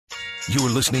You're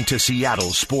listening to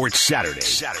Seattle Sports Saturday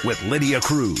with Lydia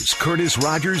Cruz, Curtis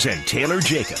Rogers, and Taylor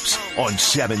Jacobs on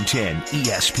 710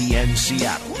 ESPN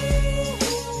Seattle.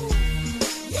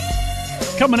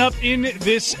 Coming up in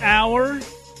this hour,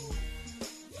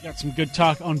 got some good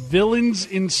talk on villains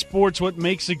in sports. What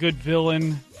makes a good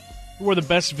villain? Who are the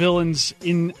best villains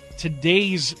in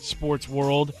today's sports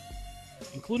world?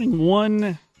 Including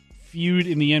one feud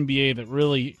in the NBA that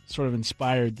really sort of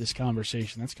inspired this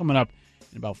conversation. That's coming up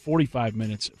in about 45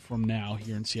 minutes from now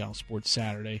here in Seattle Sports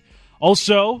Saturday.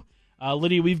 Also,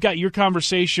 Lydia, we've got your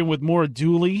conversation with Maura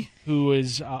Dooley, who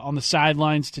is on the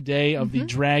sidelines today of the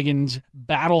Dragons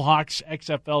Battlehawks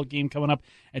XFL game coming up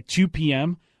at 2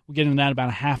 p.m. We'll get into that about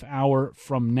a half hour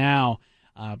from now.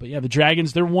 But yeah, the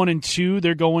Dragons, they're 1-2.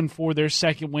 They're going for their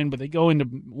second win, but they go into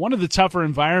one of the tougher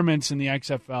environments in the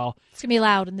XFL. It's going to be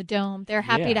loud in the Dome. They're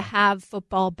happy to have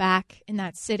football back in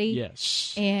that city.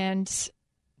 Yes. And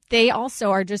they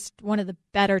also are just one of the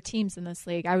better teams in this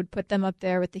league. I would put them up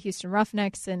there with the Houston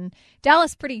Roughnecks, and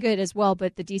Dallas pretty good as well,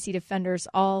 but the DC Defenders,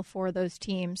 all four of those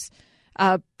teams,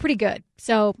 pretty good.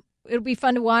 So it'll be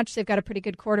fun to watch. They've got a pretty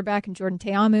good quarterback in Jordan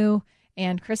Ta'amu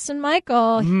and Christian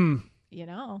Michael. You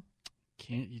know.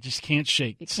 You just can't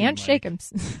shake. You can't shake him.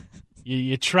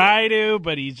 you try to,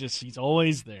 but he's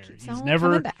always there. He's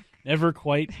never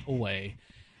quite away.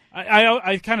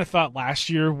 I kind of thought last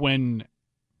year when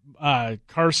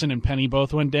Carson and Penny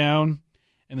both went down,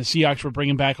 and the Seahawks were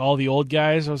bringing back all the old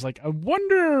guys. I was like, I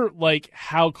wonder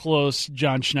how close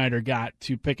John Schneider got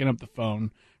to picking up the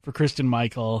phone for Kristen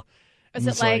Michael. Is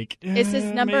it like is his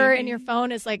number in your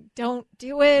phone? Is like, don't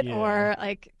do it, or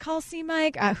like call C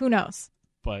Mike? Who knows?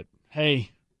 But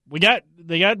hey,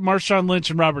 they got Marshawn Lynch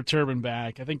and Robert Turbin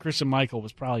back. I think Kristen Michael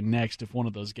was probably next if one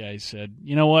of those guys said,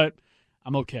 you know what,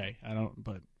 I'm okay.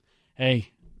 But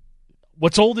hey,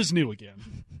 what's old is new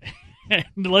again.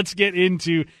 And let's get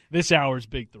into this hour's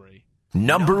Big Three.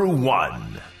 Number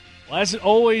one. Well, as it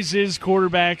always is,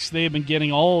 quarterbacks, they have been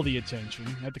getting all the attention.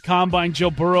 At the Combine,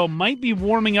 Joe Burrow might be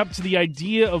warming up to the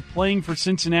idea of playing for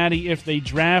Cincinnati if they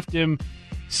draft him,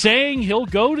 saying he'll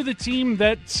go to the team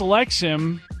that selects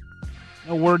him.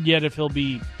 No word yet if he'll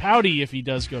be pouty if he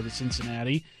does go to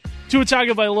Cincinnati. Tua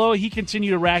Tagovailoa, he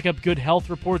continued to rack up good health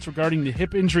reports regarding the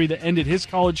hip injury that ended his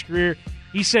college career.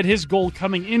 He said his goal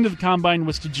coming into the Combine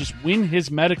was to just win his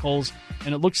medicals,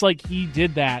 and it looks like he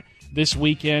did that this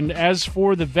weekend. As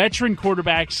for the veteran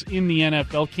quarterbacks in the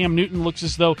NFL, Cam Newton looks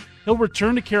as though he'll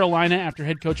return to Carolina after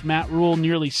head coach Matt Rule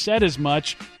nearly said as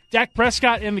much. Dak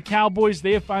Prescott and the Cowboys,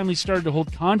 they have finally started to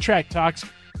hold contract talks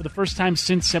for the first time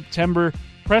since September.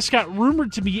 Prescott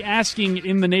rumored to be asking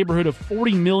in the neighborhood of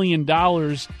 $40 million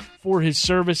for his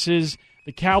services.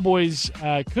 The Cowboys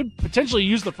could potentially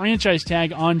use the franchise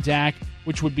tag on Dak,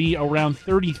 which would be around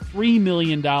 $33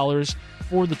 million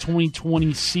for the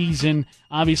 2020 season.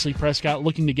 Obviously, Prescott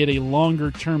looking to get a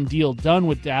longer-term deal done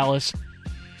with Dallas.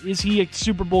 Is he a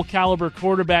Super Bowl caliber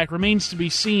quarterback? Remains to be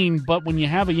seen, but when you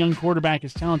have a young quarterback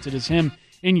as talented as him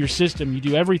in your system, you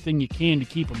do everything you can to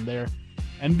keep him there.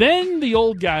 And then the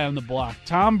old guy on the block,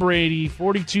 Tom Brady,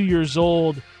 42 years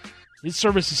old. His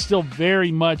service is still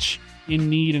very much in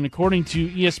need, and according to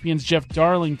ESPN's Jeff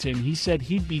Darlington, he said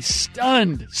he'd be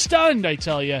stunned, I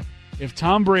tell you, if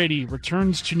Tom Brady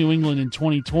returns to New England in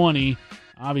 2020.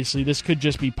 Obviously, this could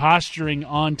just be posturing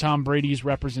on Tom Brady's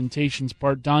representation's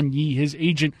part. Don Yee, his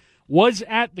agent, was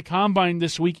at the Combine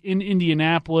this week in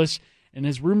Indianapolis and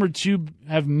is rumored to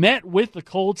have met with the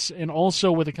Colts and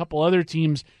also with a couple other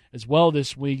teams as well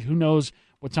this week. Who knows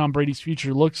what Tom Brady's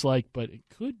future looks like, but it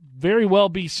could very well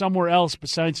be somewhere else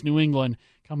besides New England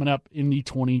coming up in the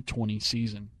 2020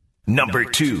 season. Number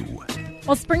two.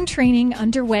 Well, spring training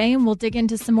underway, and we'll dig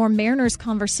into some more Mariners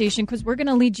conversation because we're going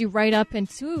to lead you right up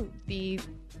into the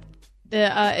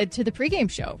pregame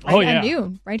show at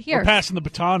noon, right here. We're passing the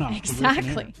baton off.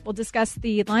 Exactly. We'll discuss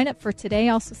the lineup for today,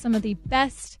 also some of the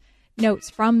best notes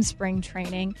from spring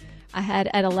training ahead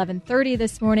at 11:30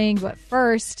 this morning. But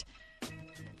first,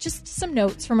 just some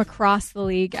notes from across the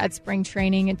league at spring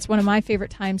training. It's one of my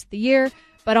favorite times of the year,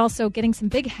 but also getting some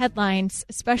big headlines,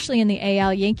 especially in the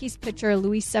AL. Yankees pitcher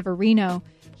Luis Severino,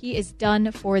 he is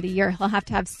done for the year. He'll have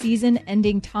to have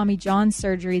season-ending Tommy John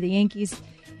surgery. The Yankees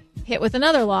hit with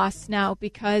another loss now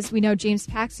because we know James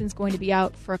Paxton's going to be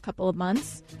out for a couple of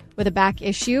months with a back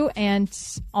issue, and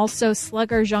also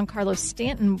slugger Giancarlo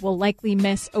Stanton will likely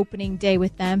miss opening day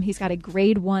with them. He's got a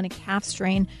grade 1 calf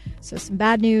strain, so some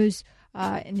bad news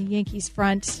in the Yankees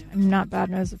front. I'm not bad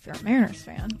news if you're a Mariners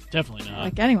fan. Definitely not.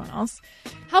 Like anyone else.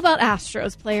 How about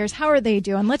Astros players? How are they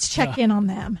doing? Let's check in on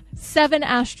them. 7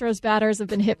 Astros batters have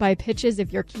been hit by pitches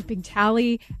if you're keeping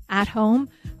tally at home.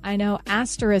 I know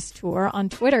Asterisk Tour on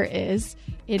Twitter is.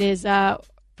 It is a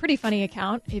pretty funny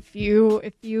account. If you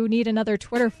need another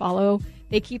Twitter follow,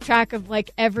 they keep track of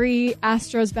like every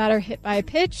Astros batter hit by a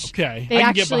pitch. Okay, They I can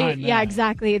actually, get behind that. yeah,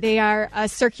 exactly. They are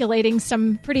circulating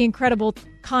some pretty incredible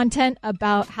content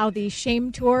about how the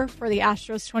Shame Tour for the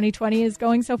Astros 2020 is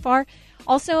going so far.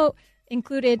 Also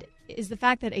included is the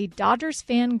fact that a Dodgers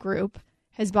fan group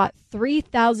has bought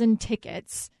 3,000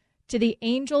 tickets to the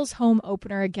Angels home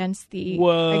opener against the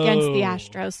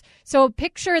Astros. So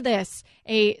picture this,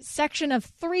 a section of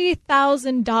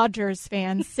 3,000 Dodgers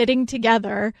fans sitting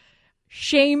together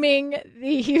shaming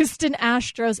the Houston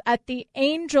Astros at the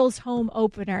Angels home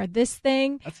opener. This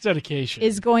thing That's dedication.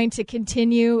 is going to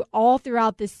continue all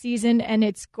throughout this season, and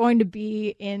it's going to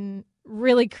be in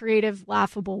really creative,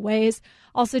 laughable ways.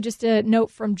 Also, just a note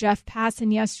from Jeff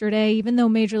Passan yesterday, even though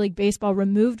Major League Baseball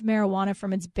removed marijuana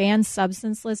from its banned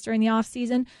substance list during the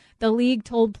offseason, the league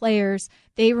told players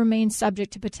they remain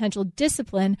subject to potential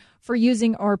discipline for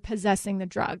using or possessing the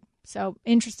drug. So,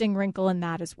 interesting wrinkle in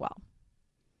that as well.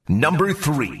 Number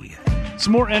 3.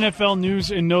 Some more NFL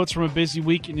news and notes from a busy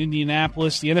week in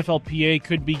Indianapolis. The NFLPA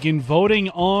could begin voting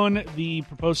on the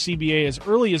proposed CBA as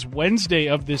early as Wednesday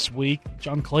of this week.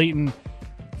 John Clayton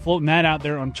floating that out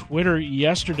there on Twitter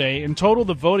yesterday. In total,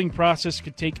 the voting process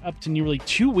could take up to nearly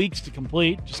 2 weeks to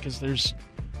complete, just because there's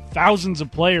thousands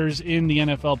of players in the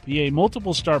NFLPA.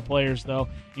 Multiple star players, though,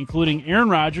 including Aaron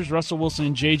Rodgers, Russell Wilson,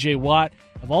 and J.J. Watt,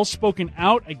 have all spoken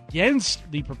out against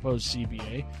the proposed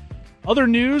CBA. Other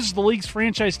news, the league's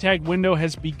franchise tag window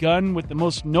has begun, with the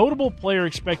most notable player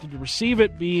expected to receive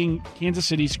it being Kansas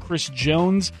City's Chris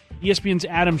Jones. ESPN's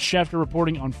Adam Schefter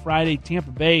reporting on Friday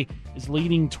Tampa Bay is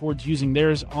leaning towards using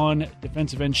theirs on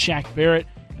defensive end Shaq Barrett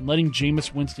and letting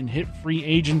Jameis Winston hit free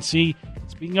agency.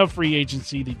 Speaking of free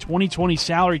agency, the 2020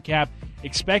 salary cap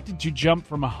expected to jump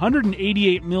from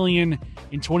 $188 million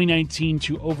in 2019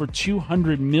 to over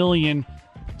 $200 million,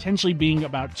 potentially being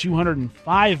about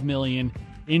 $205 million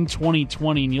in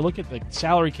 2020. And you look at the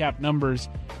salary cap numbers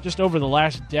just over the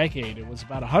last decade, it was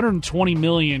about $120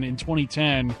 million in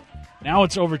 2010. Now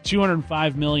it's over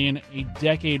 $205 million a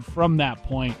decade from that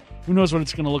point. Who knows what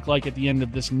it's going to look like at the end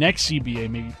of this next CBA,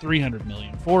 maybe $300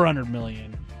 million, $400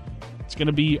 million. It's going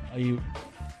to be a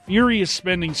furious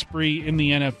spending spree in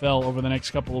the NFL over the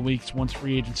next couple of weeks once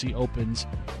free agency opens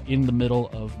in the middle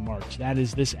of March. That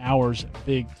is this hour's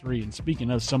Big Three. And speaking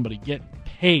of somebody getting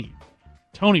paid,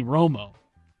 Tony Romo,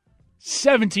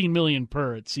 $17 million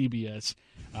per at CBS.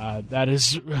 That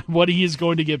is what he is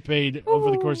going to get paid over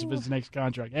the course of his next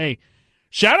contract. Hey,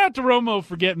 shout out to Romo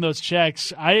for getting those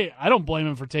checks. I don't blame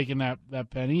him for taking that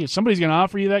penny. If somebody's going to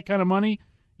offer you that kind of money,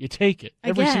 you take it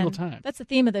every single time. That's the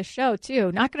theme of the show,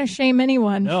 too. Not going to shame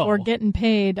anyone for getting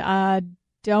paid.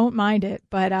 Don't mind it,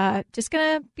 but just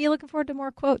going to be looking forward to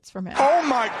more quotes from him. Oh,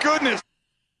 my goodness.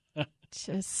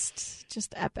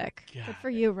 Just epic. God. Good for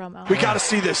you, Romo. We got to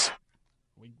see this.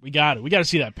 We got it. We got to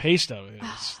see that pay stub.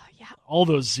 Yeah. All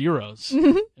those zeros.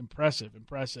 Impressive.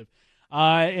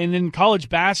 And in college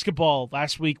basketball,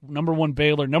 last week, number 1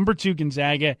 Baylor, number 2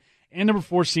 Gonzaga, and number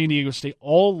 4 San Diego State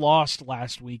all lost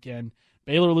last weekend.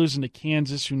 Baylor losing to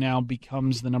Kansas, who now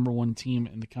becomes the number 1 team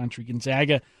in the country.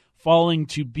 Gonzaga falling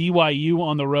to BYU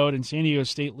on the road, and San Diego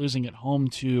State losing at home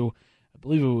to, I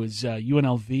believe it was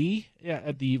UNLV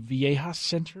at the Viejas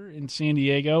Center in San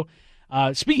Diego.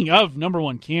 Speaking of number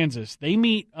 1 Kansas, they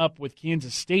meet up with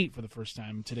Kansas State for the first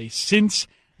time today since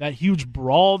that huge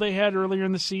brawl they had earlier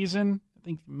in the season. I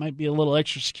think there might be a little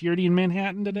extra security in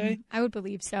Manhattan today. I would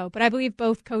believe so. But I believe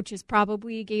both coaches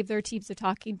probably gave their teams a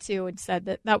talking to and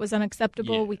said that was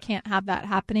unacceptable. Yeah. We can't have that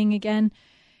happening again.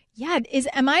 Yeah,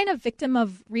 am I a victim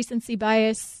of recency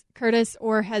bias, Curtis,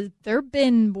 or has there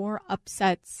been more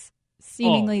upsets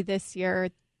seemingly this year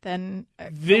than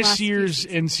this year's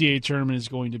NCAA tournament is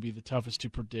going to be the toughest to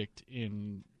predict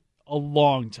in a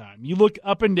long time. You look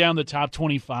up and down the top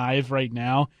 25 right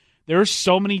now, there are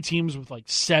so many teams with like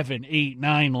 7, 8,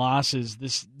 9 losses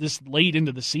this late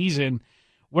into the season,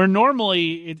 where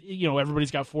normally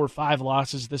everybody's got 4 or 5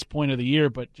 losses at this point of the year,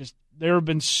 but just there have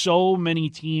been so many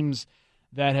teams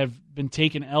that have been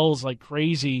taking L's like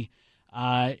crazy.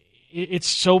 It's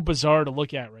so bizarre to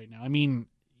look at right now. I mean,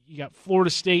 you got Florida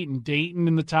State and Dayton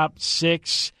in the top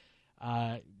 6.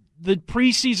 The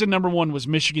preseason number 1 was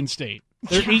Michigan State.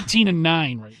 They're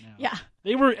 18-9 right now. Yeah.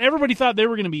 Everybody thought they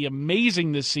were going to be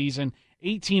amazing this season.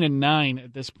 18-9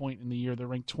 at this point in the year. They're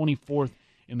ranked 24th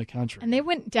in the country. And they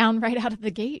went down right out of the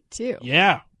gate, too.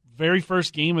 Yeah. Very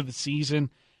first game of the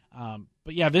season.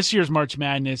 But yeah, this year's March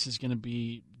Madness is going to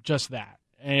be just that.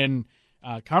 And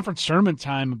conference tournament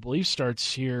time, I believe,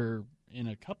 starts here in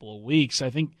a couple of weeks. I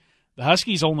think the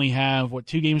Huskies only have,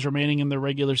 2 games remaining in their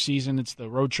regular season. It's the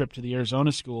road trip to the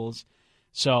Arizona schools.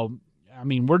 So, I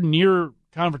mean, we're near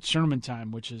conference tournament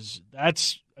time,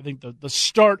 that's I think the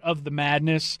start of the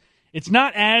madness. It's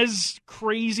not as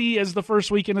crazy as the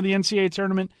first weekend of the NCAA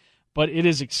tournament, but it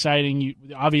is exciting.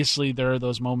 Obviously, there are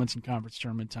those moments in conference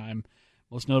tournament time.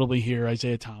 Most notably here,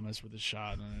 Isaiah Thomas with his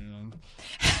shot.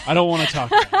 I don't want to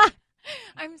talk about it.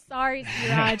 I'm sorry,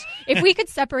 Siraj. If we could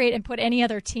separate and put any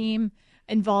other team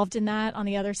involved in that on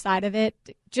the other side of it,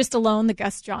 just alone the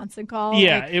Gus Johnson call.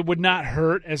 Yeah, it would not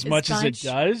hurt as much as it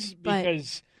does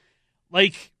because,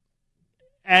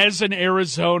 as an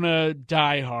Arizona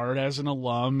diehard, as an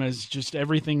alum, as just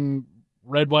everything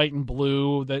red, white, and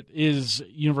blue that is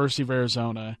University of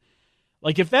Arizona,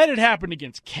 if that had happened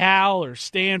against Cal or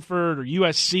Stanford or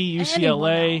USC,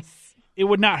 UCLA, it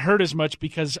would not hurt as much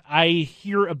because I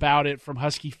hear about it from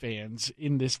Husky fans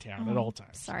in this town at all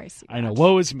times. Sorry, Siraj. I know.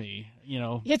 Woe is me.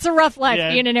 It's a rough life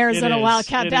being an Arizona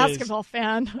Wildcat basketball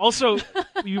fan. Also,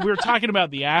 we were talking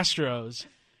about the Astros.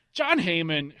 John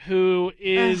Heyman, who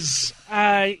is,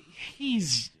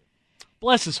 he's,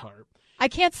 bless his heart. I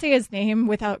can't say his name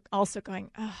without also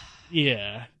going, ugh.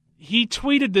 Yeah. He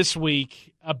tweeted this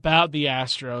week about the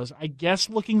Astros, I guess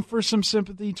looking for some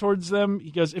sympathy towards them.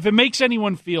 He goes, if it makes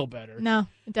anyone feel better. No,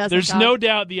 it doesn't. There's no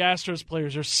doubt the Astros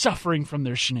players are suffering from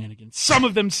their shenanigans. Some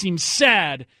of them seem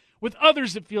sad. With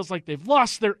others, it feels like they've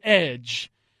lost their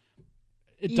edge.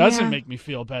 It doesn't make me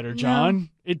feel better, John. No.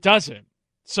 It doesn't.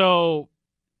 So,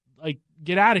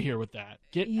 get out of here with that.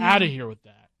 Get out of here with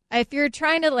that. If you're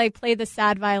trying to play the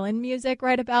sad violin music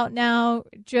right about now,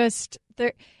 just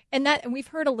there, and we've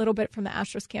heard a little bit from the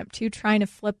Astros camp too, trying to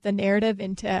flip the narrative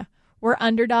into we're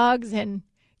underdogs and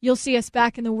you'll see us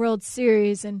back in the World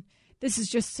Series and this is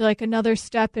just another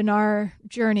step in our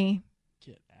journey.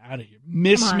 Get out of here.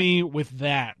 Miss me with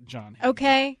that, John.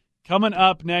 Okay. Coming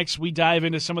up next, we dive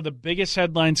into some of the biggest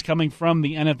headlines coming from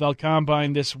the NFL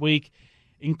Combine this week,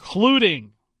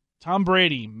 including Tom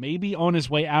Brady may be on his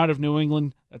way out of New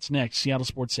England. That's next. Seattle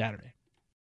Sports Saturday.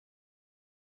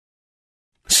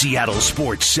 Seattle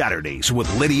Sports Saturdays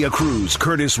with Lydia Cruz,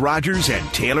 Curtis Rogers, and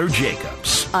Taylor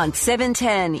Jacobs. On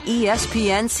 710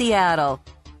 ESPN Seattle.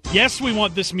 Yes, we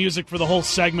want this music for the whole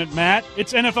segment, Matt.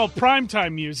 It's NFL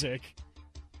primetime music.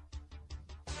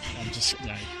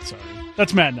 Sorry.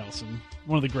 That's Matt Nelson,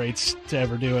 one of the greats to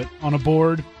ever do it on a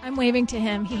board. I'm waving to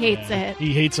him. He hates it.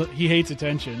 He hates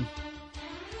attention.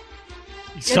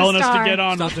 He's telling us to get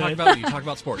on with it. Talk about me. Talk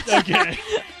about sports. Okay.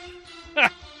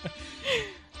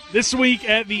 This week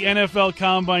at the NFL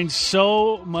Combine,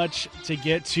 so much to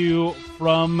get to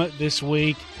from this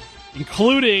week,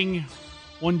 including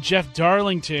one Jeff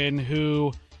Darlington,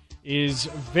 who is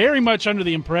very much under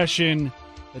the impression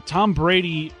that Tom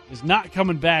Brady is not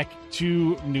coming back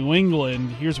to New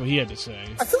England. Here's what he had to say.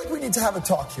 I feel like we need to have a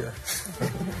talk here.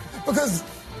 Because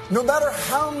no matter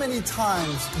how many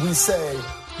times we say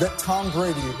that Tom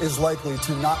Brady is likely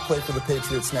to not play for the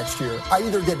Patriots next year, I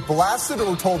either get blasted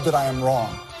or told that I am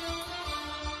wrong.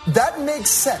 That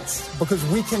makes sense because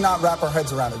we cannot wrap our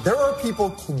heads around it. There are people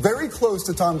very close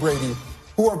to Tom Brady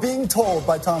who are being told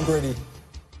by Tom Brady,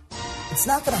 it's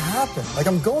not going to happen.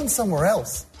 I'm going somewhere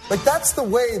else. That's the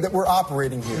way that we're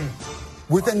operating here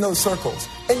within those circles.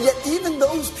 And yet even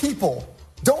those people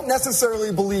don't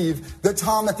necessarily believe that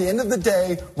Tom, at the end of the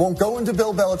day, won't go into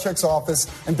Bill Belichick's office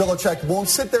and Belichick won't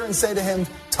sit there and say to him,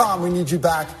 Tom, we need you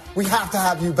back. We have to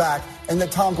have you back. And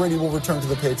that Tom Brady will return to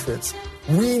the Patriots.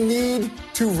 We need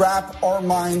to wrap our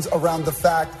minds around the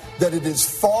fact that it is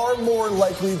far more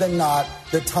likely than not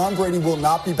that Tom Brady will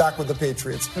not be back with the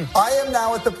Patriots. I am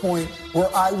now at the point where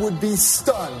I would be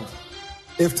stunned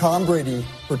if Tom Brady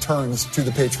returns to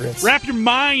the Patriots. Wrap your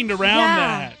mind around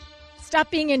that.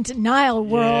 Stop being in denial,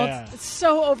 world. Yeah. It's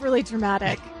so overly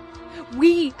dramatic.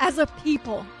 We, as a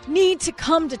people, need to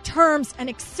come to terms and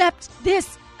accept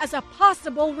this as a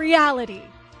possible reality.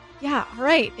 Yeah,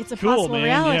 right. It's a possible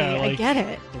reality. Yeah, I get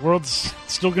it. The world's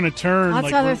still going to turn. Lots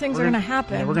of other things are going to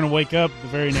happen. Yeah, we're going to wake up the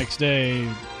very next day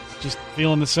just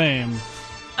feeling the same.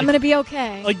 I'm going to be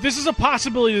okay. This is a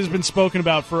possibility that's been spoken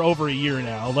about for over a year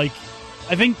now.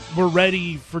 I think we're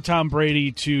ready for Tom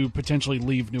Brady to potentially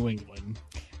leave New England.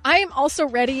 I am also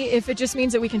ready if it just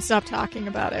means that we can stop talking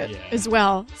about it as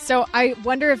well. So I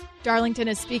wonder if Darlington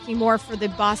is speaking more for the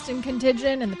Boston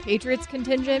contingent and the Patriots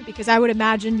contingent, because I would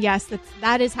imagine, yes,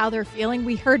 that is how they're feeling.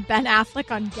 We heard Ben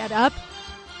Affleck on Get Up,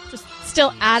 just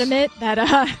still adamant that,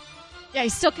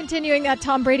 he's still continuing that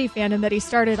Tom Brady fandom that he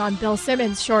started on Bill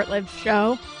Simmons' short-lived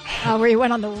show, where he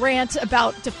went on the rant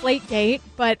about Deflategate.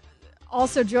 But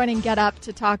also joining Get Up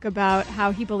to talk about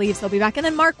how he believes he'll be back. And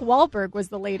then Mark Wahlberg was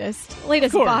the latest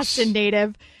Boston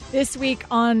native this week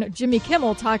on Jimmy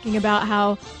Kimmel, talking about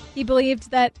how he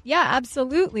believed that, yeah,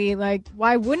 absolutely. Like,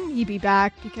 why wouldn't he be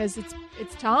back? Because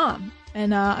it's Tom.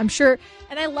 And I'm sure,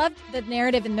 and I loved the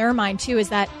narrative in their mind, too, is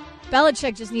that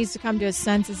Belichick just needs to come to his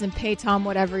senses and pay Tom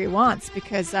whatever he wants,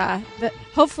 because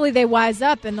hopefully they wise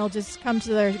up and they'll just come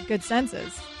to their good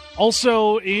senses.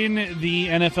 Also in the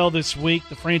NFL this week,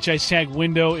 the franchise tag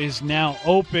window is now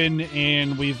open,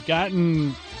 and we've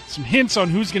gotten some hints on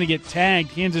who's going to get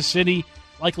tagged. Kansas City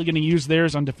likely going to use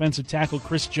theirs on defensive tackle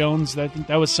Chris Jones. I think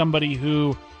that was somebody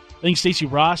who I think Stacey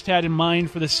Ross had in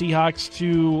mind for the Seahawks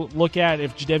to look at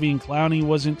if Jadeveon Clowney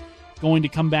wasn't going to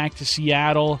come back to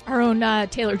Seattle. Our own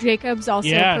Taylor Jacobs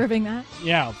also proving that.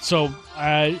 Yeah, so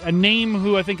a name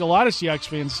who I think a lot of Seahawks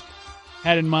fans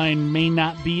had in mind may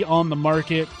not be on the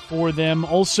market for them.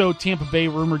 Also, Tampa Bay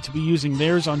rumored to be using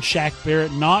theirs on Shaq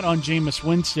Barrett, not on Jameis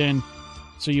Winston.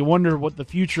 So you wonder what the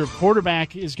future of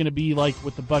quarterback is going to be like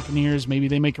with the Buccaneers. Maybe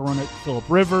they make a run at Phillip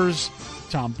Rivers,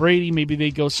 Tom Brady. Maybe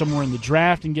they go somewhere in the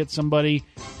draft and get somebody.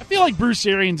 I feel like Bruce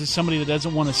Arians is somebody that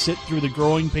doesn't want to sit through the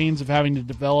growing pains of having to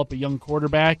develop a young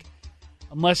quarterback,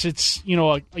 unless it's,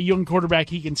 a young quarterback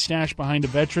he can stash behind a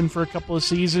veteran for a couple of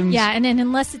seasons. Yeah, and then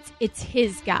unless it's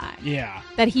his guy. Yeah.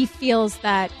 That he feels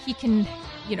that he can,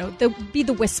 be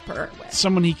the whisperer with.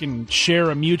 Someone he can share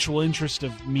a mutual interest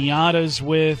of Miatas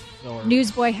with. Or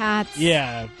newsboy hats.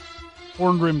 Yeah.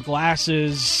 Horn-rimmed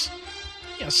glasses.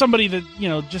 Yeah, somebody that,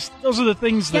 just those are the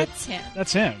things That's him.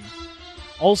 That's him.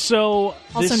 Also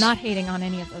not hating on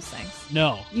any of those things.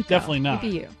 No, definitely not. You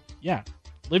be you. Yeah.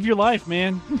 Live your life,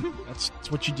 man. That's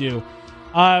what you do.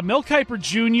 Mel Kiper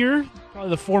Jr.,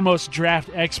 probably the foremost draft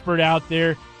expert out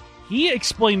there, he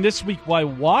explained this week why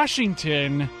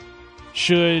Washington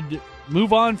should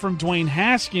move on from Dwayne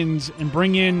Haskins and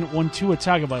bring in one Tua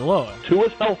Tagovailoa.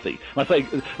 Tua's healthy. I say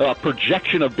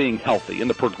projection of being healthy, and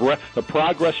the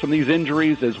progress from these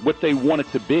injuries is what they want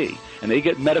it to be. And they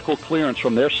get medical clearance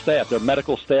from their staff, their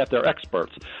medical staff, their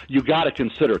experts. You got to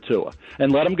consider Tua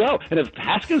and let him go. And if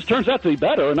Haskins turns out to be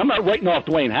better, and I'm not writing off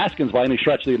Dwayne Haskins by any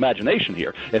stretch of the imagination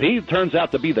here, if he turns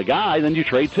out to be the guy, then you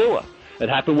trade Tua. It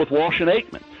happened with Walsh and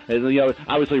Aikman. And,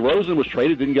 obviously Rosen was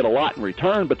traded, didn't get a lot in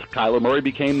return, but Kyler Murray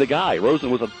became the guy. Rosen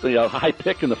was a high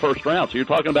pick in the first round. So you're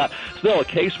talking about still a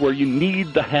case where you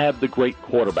need to have the great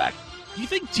quarterback. Do you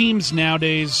think teams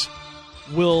nowadays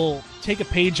will take a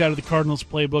page out of the Cardinals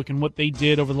playbook and what they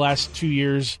did over the last 2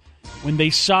 years when they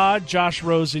saw Josh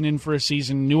Rosen in for a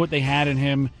season, knew what they had in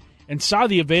him, and saw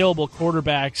the available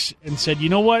quarterbacks and said, you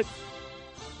know what?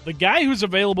 The guy who's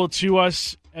available to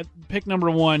us at pick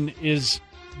number 1 is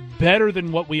better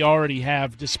than what we already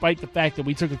have, despite the fact that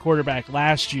we took a quarterback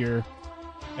last year,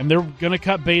 and they're going to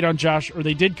cut bait on Josh, or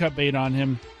they did cut bait on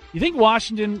him. You think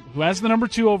Washington, who has the number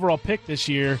 2 overall pick this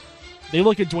year, they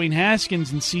look at Dwayne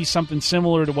Haskins and see something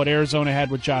similar to what Arizona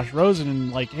had with Josh Rosen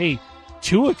and like, hey,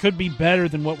 Tua could be better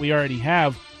than what we already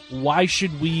have. Why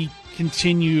should we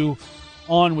continue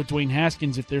on with Dwayne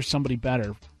Haskins if there's somebody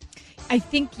better? I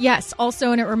think, yes.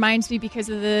 Also, and it reminds me because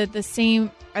of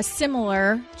a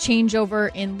similar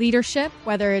changeover in leadership,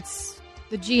 whether it's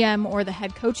the GM or the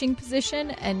head coaching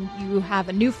position, and you have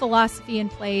a new philosophy in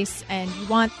place and you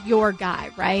want your guy,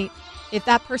 right? If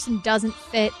that person doesn't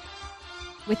fit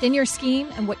within your scheme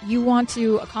and what you want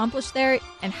to accomplish there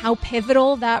and how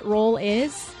pivotal that role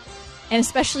is, and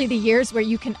especially the years where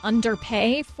you can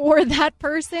underpay for that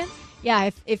person,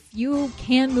 yeah, if you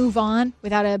can move on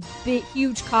without a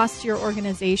huge cost to your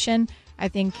organization, I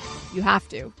think you have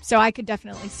to. So I could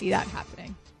definitely see that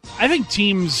happening. I think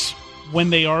teams,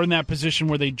 when they are in that position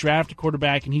where they draft a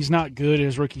quarterback and he's not good in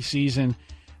his rookie season,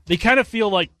 they kind of feel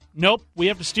like, nope, we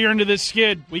have to steer into this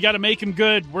skid. We got to make him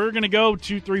good. We're going to go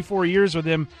 2, 3, 4 years with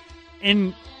him.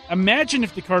 And imagine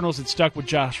if the Cardinals had stuck with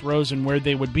Josh Rosen, where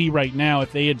they would be right now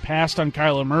if they had passed on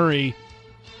Kyler Murray.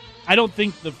 I don't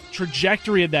think the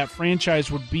trajectory of that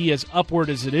franchise would be as upward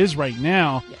as it is right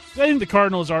now. Yes. I think the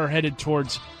Cardinals are headed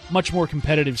towards much more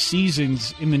competitive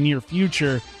seasons in the near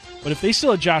future. But if they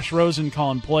still had Josh Rosen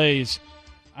calling plays,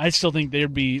 I still think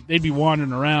they'd be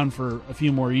wandering around for a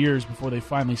few more years before they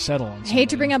finally settle on something. I hate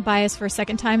to bring up bias for a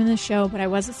second time in this show, but I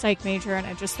was a psych major and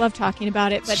I just love talking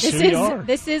about it. But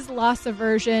this is loss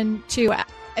aversion too.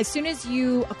 As soon as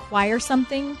you acquire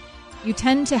something, you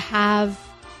tend to have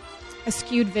a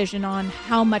skewed vision on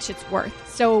how much it's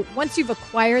worth. So once you've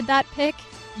acquired that pick,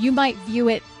 you might view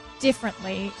it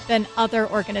differently than other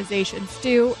organizations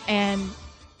do. And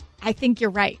I think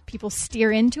you're right. People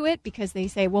steer into it because they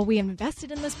say, well, we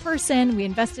invested in this person. We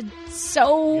invested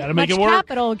so much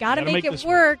capital. Got to make it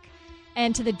work.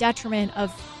 and to the detriment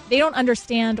of they don't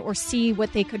understand or see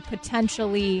what they could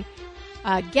potentially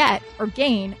get or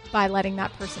gain by letting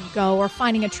that person go or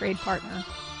finding a trade partner.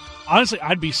 Honestly,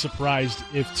 I'd be surprised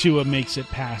if Tua makes it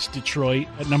past Detroit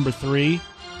at number 3,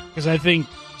 because I think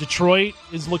Detroit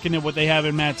is looking at what they have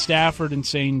in Matt Stafford and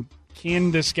saying,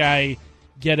 can this guy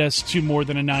get us to more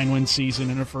than a 9-win season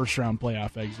and a first-round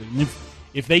playoff exit? And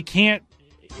if they can't,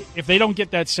 if they don't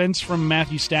get that sense from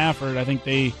Matthew Stafford, I think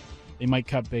they might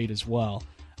cut bait as well.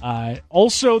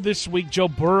 Also this week, Joe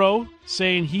Burrow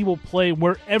saying he will play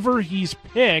wherever he's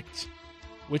picked,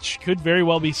 which could very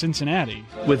well be Cincinnati.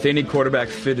 With any quarterback,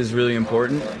 fit is really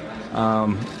important,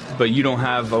 but you don't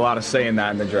have a lot of say in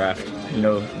that in the draft. You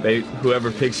know,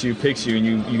 whoever picks you, and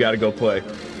you got to go play.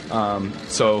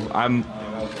 So I'm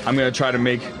going to try to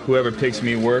make whoever picks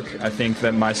me work. I think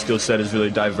that my skill set is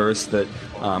really diverse, that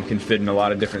can fit in a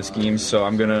lot of different schemes. So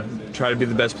I'm going to try to be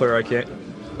the best player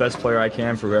I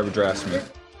can for whoever drafts me.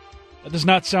 That does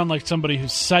not sound like somebody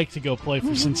who's psyched to go play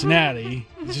for Cincinnati.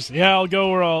 It's just, I'll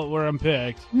go where I'm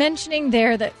picked. Mentioning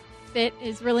there that fit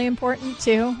is really important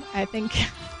too, I think,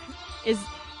 is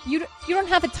you don't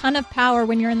have a ton of power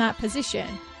when you're in that position.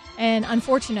 And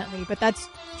unfortunately, but that's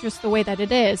just the way that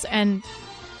it is. And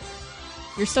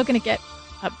you're still going to get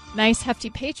a nice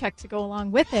hefty paycheck to go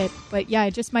along with it. But yeah,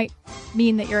 it just might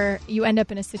mean that you end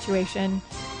up in a situation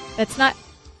that's not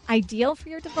ideal for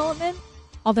your development.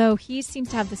 Although he seems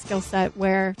to have the skill set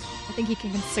where I think he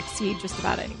can succeed just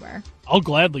about anywhere. I'll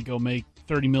gladly go make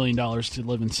 $30 million to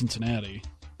live in Cincinnati.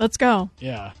 Let's go.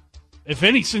 Yeah. If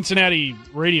any Cincinnati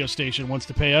radio station wants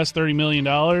to pay us $30 million,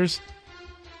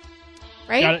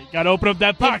 right? Got to open up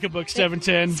that pocketbook,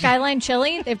 710. Skyline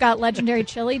Chili. They've got legendary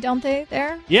chili, don't they,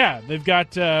 there? Yeah. They've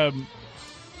got a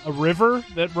river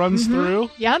that runs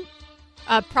through. Yep.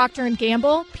 Procter &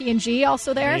 Gamble, P&G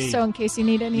also there. Hey, so in case you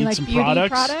need any beauty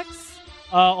products.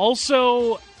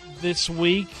 Also, this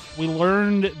week, we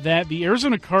learned that the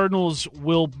Arizona Cardinals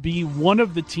will be one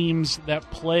of the teams that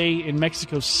play in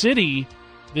Mexico City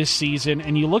this season.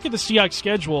 And you look at the Seahawks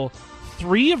schedule,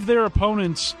 3 of their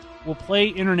opponents will play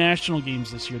international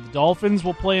games this year. The Dolphins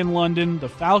will play in London. The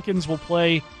Falcons will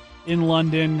play in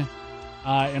London.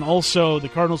 And also the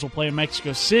Cardinals will play in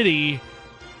Mexico City,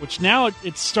 which now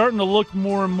it's starting to look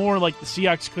more and more like the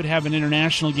Seahawks could have an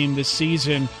international game this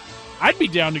season. I'd be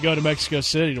down to go to Mexico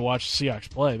City to watch the Seahawks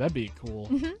play. That'd be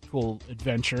a cool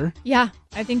adventure. Yeah,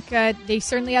 I think they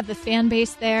certainly have the fan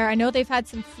base there. I know they've had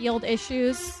some field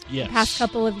issues the past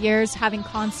couple of years, having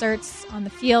concerts on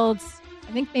the fields.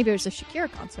 I think maybe it was a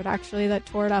Shakira concert, actually, that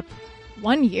tore it up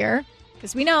one year.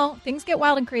 Because we know things get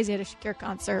wild and crazy at a Shakira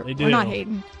concert. They do. We're not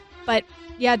hating. But,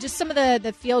 yeah, just some of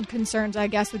the field concerns, I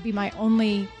guess, would be my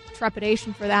only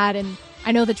trepidation for that. And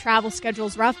I know the travel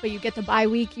schedule's rough, but you get the bye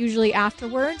week usually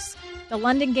afterwards. The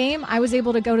London game, I was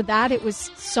able to go to that. It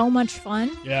was so much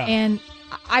fun. Yeah. And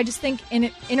I just think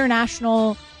in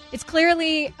international, it's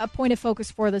clearly a point of focus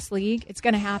for this league. It's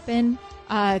going to happen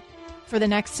for the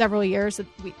next several years that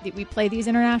we play these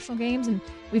international games. And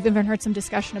we've even heard some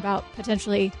discussion about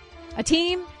potentially a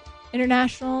team,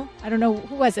 international. I don't know.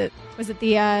 Who was it? Was it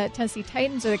the Tennessee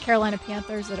Titans or the Carolina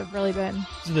Panthers that have really been?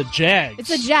 It's the Jags. It's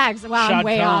the Jags. Wow, Shad I'm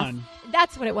way Khan. off.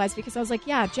 That's what it was, because I was like,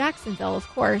 yeah, Jacksonville, of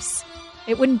course.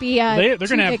 It wouldn't be they're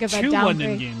going to have 2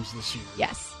 London games this year.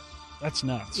 Yes. That's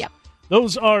nuts. Yep.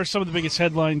 Those are some of the biggest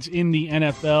headlines in the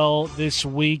NFL this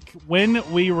week. When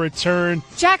we return,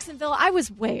 Jacksonville, I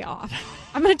was way off.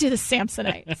 I'm going to do the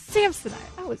Samsonite.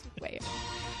 I was way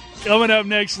off. Coming up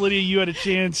next, Lydia, you had a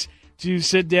chance to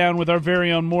sit down with our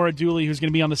very own Maura Dooley, who's going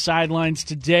to be on the sidelines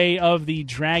today of the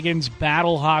Dragons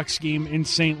Battlehawks game in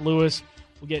St. Louis.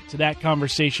 We'll get to that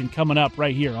conversation coming up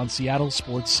right here on Seattle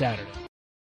Sports Saturday.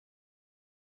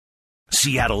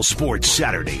 Seattle Sports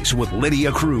Saturdays with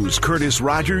Lydia Cruz, Curtis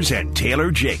Rogers, and Taylor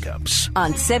Jacobs.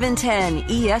 On 710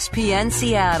 ESPN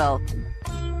Seattle.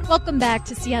 Welcome back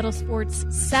to Seattle Sports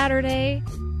Saturday.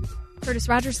 Curtis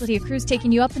Rogers, Lydia Cruz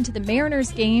taking you up into the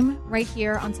Mariners game right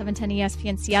here on 710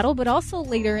 ESPN Seattle, but also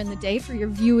later in the day for your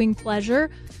viewing pleasure.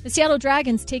 The Seattle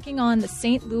Dragons taking on the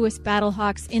St. Louis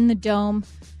Battlehawks in the Dome.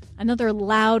 Another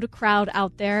loud crowd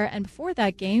out there. And before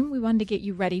that game, we wanted to get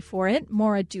you ready for it.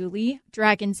 Maura Dooley,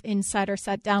 Dragons Insider,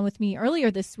 sat down with me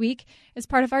earlier this week as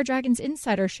part of our Dragons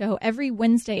Insider show every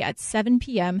Wednesday at 7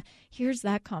 p.m. Here's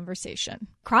that conversation.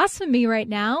 Across from me right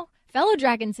now, fellow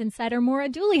Dragons Insider Maura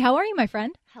Dooley. How are you, my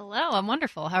friend? Hello, I'm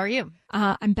wonderful. How are you?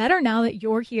 I'm better now that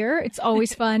you're here. It's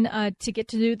always fun to get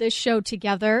to do this show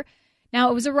together. Now,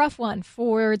 it was a rough one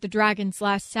for the Dragons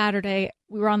last Saturday.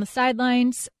 We were on the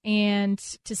sidelines, and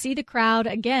to see the crowd,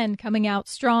 again, coming out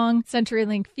strong,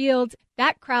 CenturyLink Field,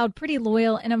 that crowd pretty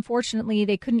loyal, and unfortunately,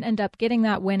 they couldn't end up getting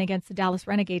that win against the Dallas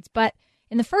Renegades. But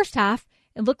in the first half,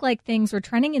 it looked like things were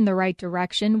trending in the right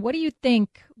direction. What do you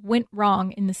think went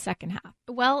wrong in the second half?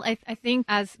 Well, I think,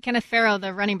 as Kenneth Farrow,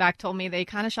 the running back, told me, they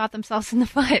kind of shot themselves in the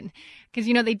foot because,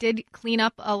 they did clean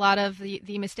up a lot of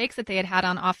the mistakes that they had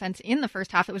on offense in the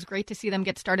first half. It was great to see them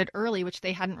get started early, which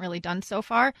they hadn't really done so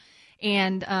far.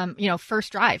 And,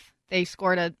 first drive, they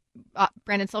scored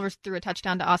Brandon Silvers threw a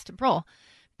touchdown to Austin Prohl.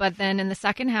 But then in the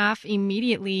second half,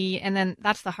 immediately, and then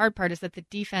that's the hard part, is that the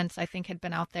defense, I think, has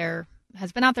been out there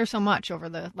so much over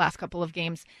the last couple of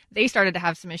games. They started to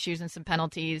have some issues and some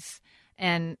penalties,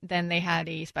 and then they had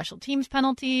a special teams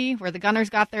penalty where the Gunners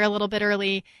got there a little bit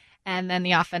early, and then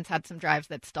the offense had some drives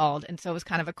that stalled. And so it was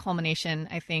kind of a culmination,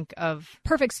 I think, of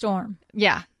perfect storm.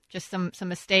 Yeah, just some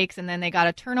mistakes, and then they got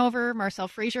a turnover. Marcel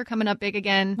Frazier coming up big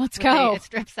again. Let's go. A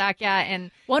strip sack, yeah.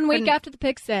 And 1 week after the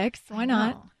pick six, why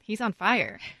not? He's on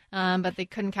fire. But they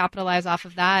couldn't capitalize off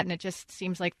of that, and it just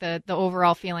seems like the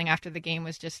overall feeling after the game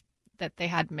was just that they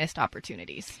had missed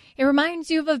opportunities. It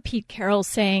reminds you of Pete Carroll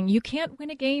saying, you can't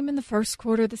win a game in the first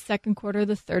quarter, the second quarter,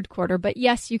 the third quarter, but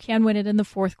yes, you can win it in the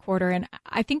fourth quarter. And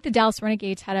I think the Dallas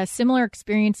Renegades had a similar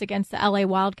experience against the LA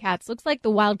Wildcats. Looks like the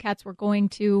Wildcats were going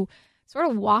to sort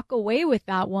of walk away with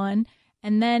that one.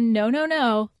 And then,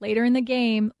 no, later in the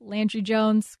game, Landry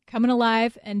Jones coming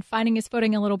alive and finding his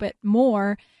footing a little bit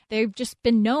more. They've just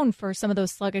been known for some of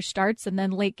those sluggish starts and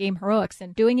then late game heroics,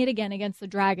 and doing it again against the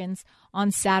Dragons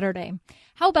on Saturday.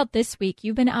 How about this week?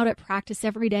 You've been out at practice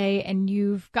every day, and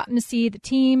you've gotten to see the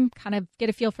team, kind of get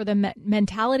a feel for the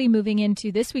mentality moving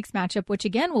into this week's matchup, which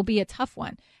again will be a tough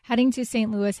one. Heading to St.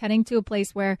 Louis, heading to a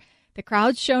place where the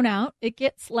crowd's shown out. It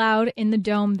gets loud in the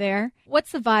dome there.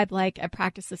 What's the vibe like at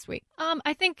practice this week?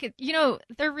 I think,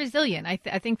 they're resilient. I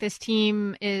think this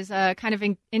team is kind of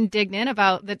indignant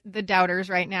about the doubters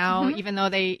right now, even though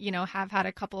they, have had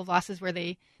a couple of losses where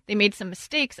they made some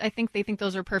mistakes. I think they think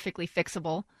those are perfectly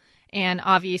fixable. And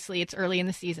obviously it's early in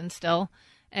the season still.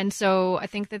 And so I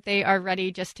think that they are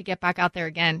ready just to get back out there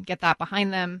again, get that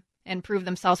behind them and prove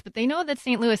themselves. But they know that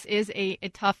St. Louis is a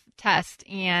tough test,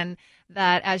 and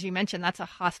that, as you mentioned, that's a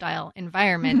hostile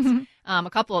environment. A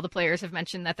couple of the players have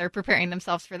mentioned that they're preparing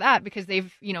themselves for that because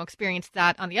they've, experienced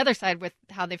that on the other side with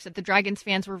how they've said the Dragons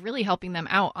fans were really helping them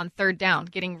out on third down,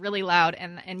 getting really loud.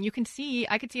 And you can see,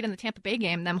 I could see it in the Tampa Bay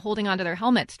game, them holding onto their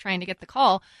helmets, trying to get the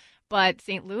call. But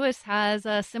St. Louis has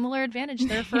a similar advantage.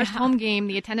 Their first home game,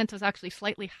 the attendance was actually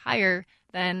slightly higher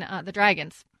than the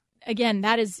Dragons. Again,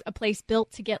 that is a place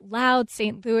built to get loud.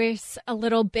 St. Louis a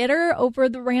little bitter over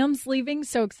the Rams leaving.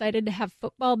 So excited to have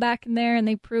football back in there, and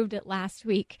they proved it last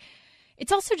week.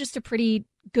 It's also just a pretty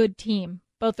good team.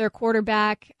 Both their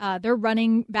quarterback, their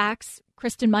running backs,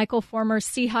 Kristen Michael, former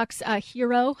Seahawks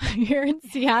hero here in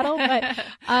Seattle, but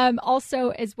also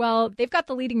as well, they've got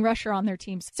the leading rusher on their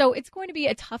teams. So it's going to be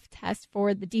a tough test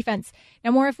for the defense. Now,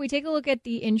 more if we take a look at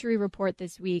the injury report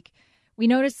this week, we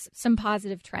notice some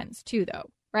positive trends too,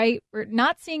 though. Right? We're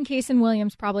not seeing Kasen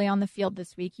Williams probably on the field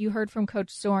this week. You heard from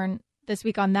Coach Zorn this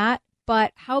week on that.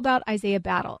 But how about Isaiah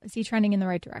Battle? Is he trending in the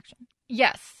right direction?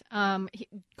 Yes.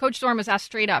 Coach Zorn was asked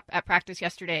straight up at practice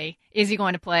yesterday, is he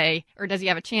going to play or does he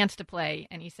have a chance to play?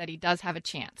 And he said he does have a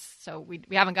chance. So we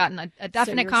haven't gotten a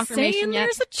definite confirmation yet.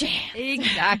 There's a chance.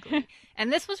 Exactly.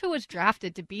 And this was who was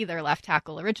drafted to be their left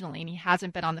tackle originally, and he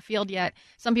hasn't been on the field yet.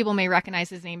 Some people may recognize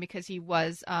his name because he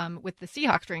was with the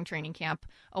Seahawks during training camp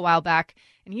a while back,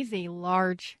 and he's a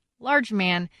large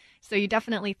man. So you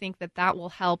definitely think that will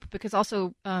help because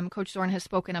also Coach Zorn has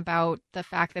spoken about the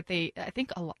fact that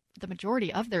the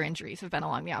majority of their injuries have been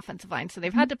along the offensive line. So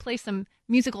they've had to play some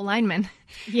musical linemen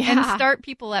and start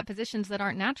people at positions that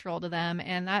aren't natural to them.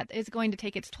 And that is going to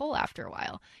take its toll after a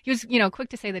while. He was, quick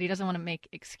to say that he doesn't want to make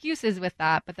excuses with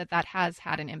that, but that has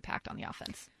had an impact on the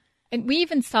offense. And we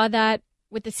even saw that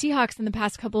with the Seahawks in the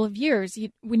past couple of years,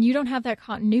 when you don't have that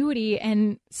continuity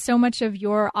and so much of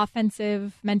your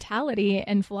offensive mentality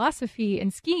and philosophy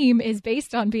and scheme is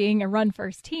based on being a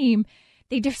run-first team,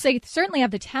 they certainly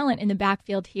have the talent in the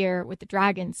backfield here with the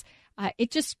Dragons.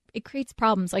 It creates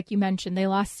problems, like you mentioned. They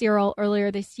lost Cyril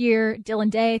earlier this year.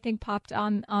 Dylan Day, I think, popped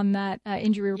on that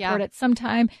injury report at some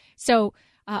time. So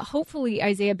hopefully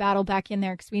Isaiah Battle back in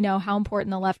there because we know how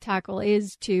important the left tackle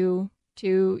is to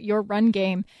your run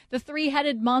game. The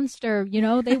three-headed monster,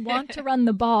 they want to run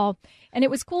the ball. And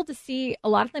it was cool to see a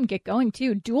lot of them get going,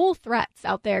 too. Dual threats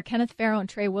out there. Kenneth Farrow and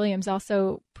Trey Williams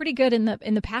also pretty good in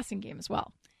the passing game as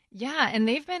well. Yeah, and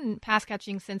they've been pass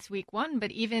catching since week 1,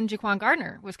 but even Jaquan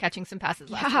Gardner was catching some passes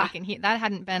last week, and that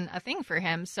hadn't been a thing for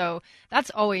him. So that's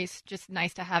always just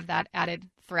nice to have that added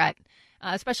threat,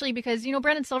 especially because,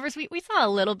 Brandon Silvers, we saw a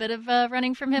little bit of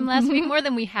running from him last week, more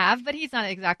than we have, but he's not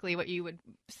exactly what you would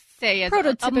say as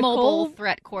a mobile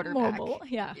threat quarterback. Mobile,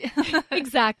 yeah,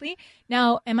 exactly.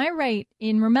 Now, am I right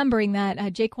in remembering that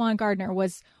Jaquan Gardner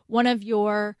was one of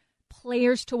your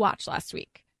players to watch last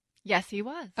week? Yes, he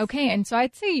was. Okay, and so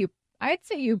I'd say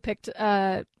you picked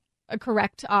a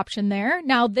correct option there.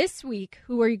 Now, this week,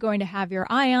 who are you going to have your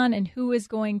eye on, and who is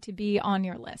going to be on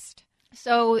your list?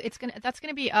 So that's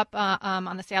gonna be up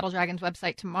on the Seattle Dragons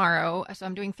website tomorrow. So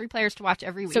I'm doing 3 players to watch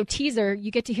every week. So teaser, you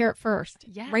get to hear it first.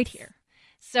 Yes. Right here.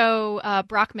 So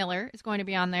Brock Miller is going to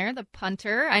be on there, the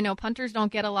punter. I know punters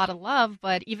don't get a lot of love,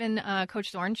 but even Coach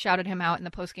Zorn shouted him out in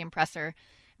the postgame presser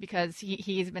because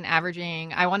he's been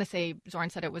averaging, I want to say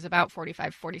Zorn said it was about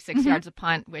 45, 46 yards a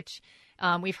punt, which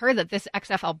we've heard that this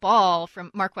XFL ball from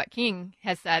Marquette King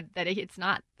has said that it's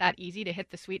not that easy to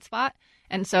hit the sweet spot.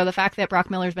 And so the fact that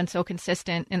Brock Miller's been so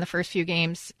consistent in the first few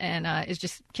games and is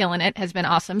just killing it has been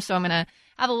awesome. So I'm going to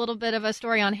have a little bit of a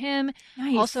story on him.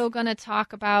 Nice. Also going to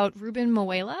talk about Ruben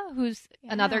Muela, who's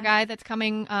another guy that's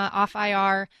coming off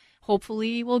IR.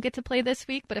 Hopefully we'll get to play this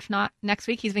week, but if not, next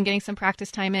week. He's been getting some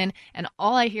practice time in, and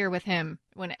all I hear with him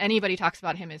when anybody talks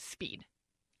about him is speed.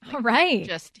 All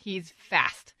right. He's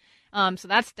fast. So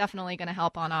that's definitely going to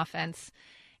help on offense.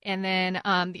 And then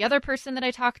the other person that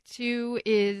I talked to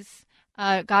is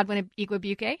Godwin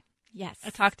Igwebuike. Yes. I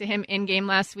talked to him in game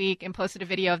last week and posted a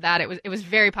video of that. It was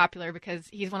very popular because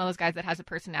he's one of those guys that has a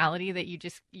personality that you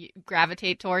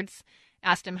gravitate towards.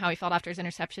 Asked him how he felt after his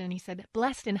interception, and he said,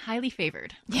 blessed and highly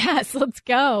favored. Yes, let's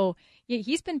go. Yeah,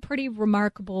 he's been pretty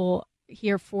remarkable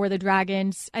here for the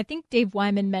Dragons. I think Dave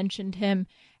Wyman mentioned him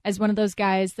as one of those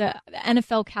guys, the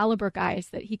NFL caliber guys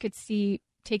that he could see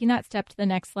taking that step to the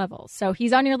next level. So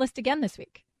he's on your list again this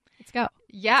week. Let's go.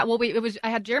 Yeah, well,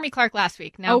 I had Jeremy Clark last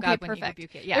week. Now okay, Godwin perfect.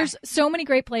 Igwebuike. Yeah. There's so many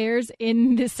great players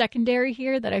in the secondary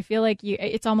here that I feel like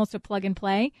it's almost a plug and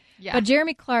play. Yeah. But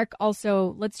Jeremy Clark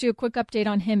also, let's do a quick update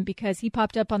on him because he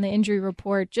popped up on the injury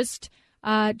report just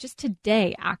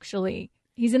today, actually.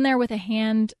 He's in there with a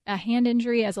hand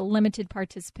injury as a limited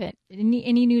participant.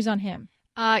 Any news on him?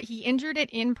 He injured it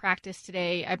in practice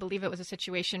today. I believe it was a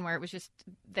situation where it was just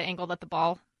the angle that the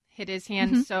ball hit his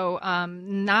hand. Mm-hmm.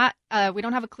 So we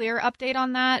don't have a clear update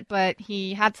on that, but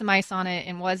he had some ice on it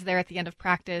and was there at the end of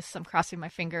practice. I'm crossing my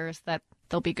fingers that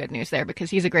there'll be good news there because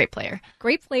he's a great player.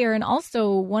 Great player, and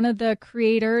also one of the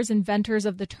creators, inventors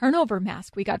of the turnover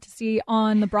mask we got to see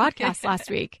on the broadcast last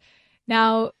week.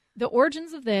 Now, the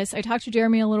origins of this, I talked to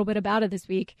Jeremy a little bit about it this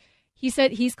week. He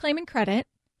said he's claiming credit.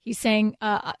 He's saying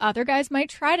other guys might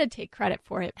try to take credit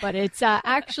for it, but it's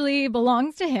actually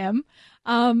belongs to him.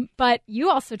 But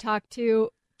you also talked to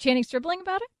Channing Stribling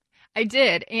about it? I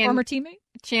did. And former teammate?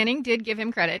 Channing did give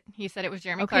him credit. He said it was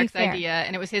Jeremy Clark's idea,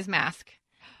 and it was his mask.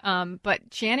 But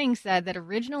Channing said that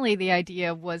originally the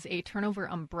idea was a turnover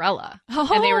umbrella. Oh.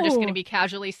 And they were just going to be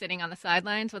casually sitting on the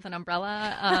sidelines with an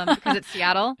umbrella because it's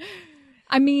Seattle.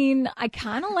 I mean, I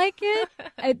kind of like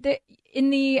it. In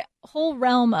the whole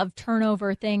realm of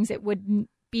turnover things, it would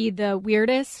be the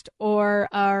weirdest or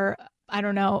I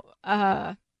don't know.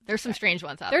 There's some strange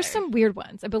ones out there. There's some weird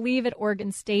ones. I believe at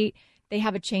Oregon State, they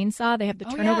have a chainsaw. They have the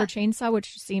turnover chainsaw,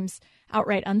 which seems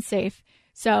outright unsafe.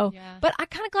 So, but I'm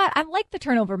kind of glad. I like the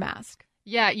turnover mask.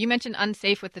 Yeah, you mentioned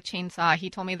unsafe with the chainsaw. He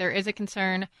told me there is a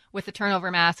concern with the turnover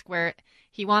mask where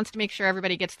he wants to make sure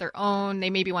everybody gets their own.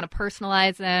 They maybe want to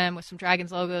personalize them with some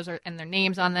Dragons logos and their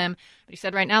names on them. But he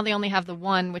said right now they only have the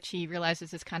one, which he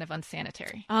realizes is kind of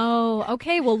unsanitary. Oh,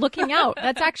 okay. Well, looking out.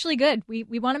 That's actually good. We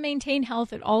want to maintain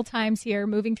health at all times here,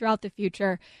 moving throughout the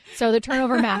future. So the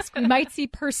turnover mask, we might see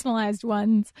personalized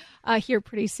ones here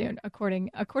pretty soon,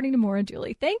 according to Maura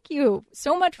Dooley. Thank you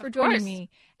so much for joining me.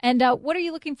 And what are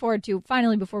you looking forward to,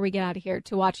 finally, before we get out of here,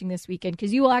 to watching this weekend?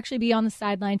 Because you will actually be on the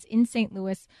sidelines in St.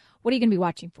 Louis. What are you going to be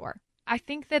watching for? I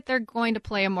think that they're going to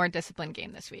play a more disciplined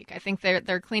game this week. I think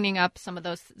they're cleaning up some of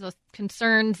those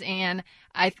concerns, and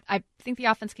I think the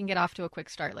offense can get off to a quick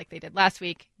start like they did last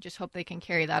week. Just hope they can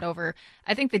carry that over.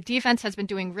 I think the defense has been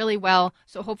doing really well,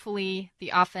 so hopefully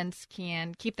the offense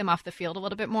can keep them off the field a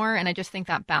little bit more, and I just think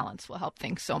that balance will help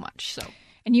things so much. So.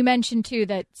 And you mentioned, too,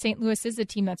 that St. Louis is a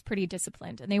team that's pretty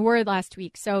disciplined, and they were last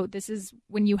week. So this is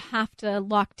when you have to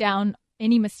lock down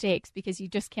any mistakes because you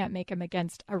just can't make them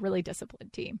against a really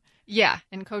disciplined team. Yeah,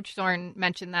 and Coach Zorn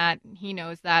mentioned that. He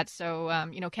knows that. So,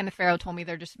 Kenneth Farrow told me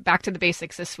they're just back to the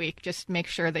basics this week. Just make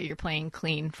sure that you're playing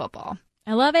clean football.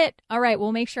 I love it. All right,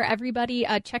 we'll make sure everybody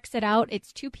checks it out.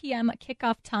 It's 2 p.m.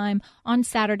 kickoff time on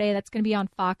Saturday. That's going to be on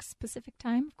Fox Pacific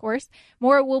time, of course.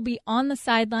 Maura will be on the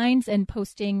sidelines and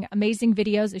posting amazing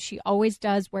videos as she always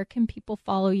does. Where can people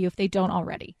follow you if they don't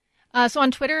already? So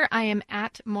on Twitter, I am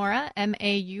at Maura,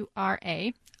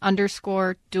 MAURA,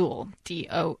 _duel,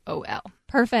 DOOL.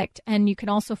 Perfect. And you can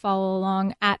also follow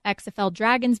along at XFL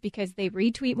Dragons because they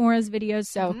retweet Maura's videos.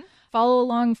 So follow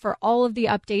along for all of the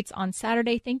updates on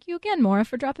Saturday. Thank you again, Maura,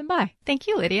 for dropping by. Thank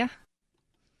you, Lydia.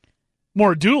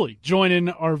 Maura Dooley joining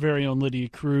our very own Lydia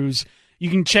Cruz. You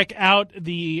can check out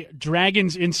the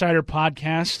Dragons Insider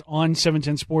podcast on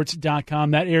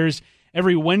 710sports.com. That airs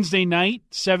every Wednesday night,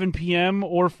 7 p.m.,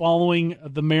 or following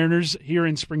the Mariners here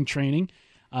in spring training.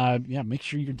 Make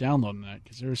sure you're downloading that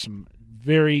because there's some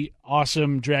very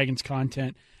awesome Dragons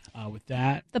content with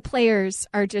that. The players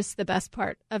are just the best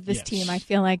part of this team, I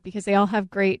feel like, because they all have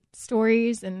great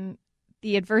stories, and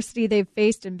the adversity they've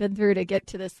faced and been through to get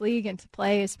to this league and to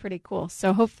play is pretty cool.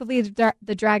 So hopefully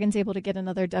the Dragons able to get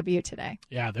another W today.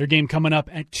 Yeah, their game coming up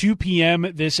at 2 p.m.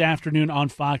 this afternoon on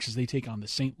Fox as they take on the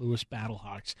St. Louis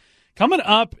Battlehawks. Coming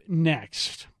up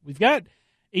next, we've got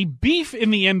a beef in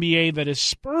the NBA that has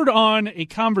spurred on a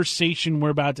conversation we're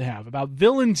about to have about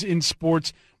villains in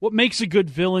sports. What makes a good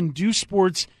villain? Do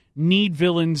sports need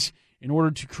villains in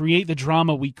order to create the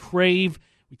drama we crave?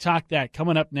 We talk that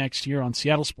coming up next here on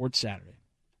Seattle Sports Saturday.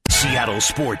 Seattle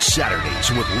Sports Saturdays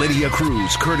with Lydia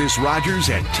Cruz, Curtis Rogers,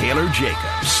 and Taylor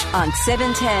Jacobs. On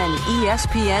 710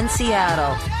 ESPN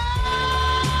Seattle.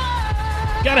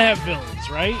 Gotta have villains,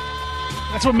 right?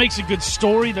 That's what makes a good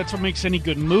story. That's what makes any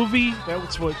good movie.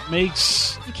 That's what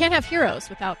makes... You can't have heroes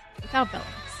without villains.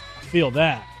 I feel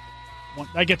that.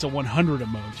 That gets a 100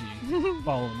 emoji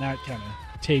following that kind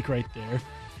of take right there.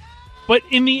 But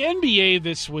in the NBA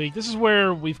this week, this is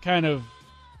where we've kind of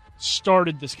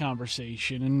started this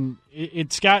conversation. And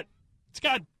it's got,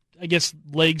 I guess,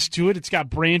 legs to it. It's got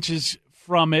branches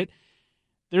from it.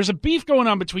 There's a beef going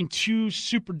on between two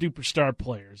super-duper star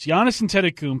players. Giannis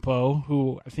Antetokounmpo,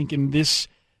 who I think in this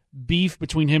beef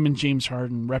between him and James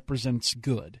Harden represents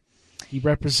good. He's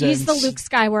the Luke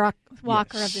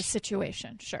Skywalker of this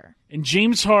situation, sure. And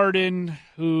James Harden,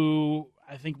 who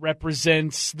I think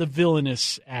represents the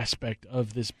villainous aspect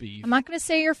of this beef. I'm not going to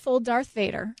say you're full Darth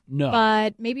Vader. No.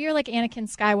 But maybe you're like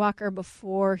Anakin Skywalker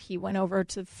before he went over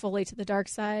fully to the dark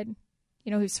side.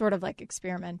 You know, who's sort of like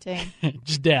experimenting.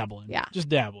 Just dabbling. Yeah. Just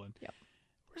dabbling. Yep.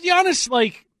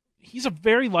 Giannis, he's a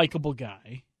very likable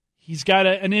guy. He's got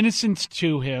an innocence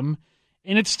to him.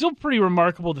 And it's still pretty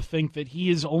remarkable to think that he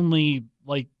has only,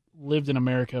 lived in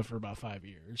America for about 5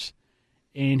 years.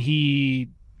 And he's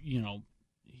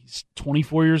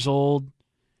 24 years old.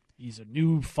 He's a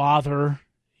new father.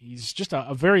 He's just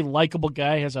a very likable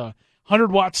guy. He has a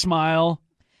 100-watt smile.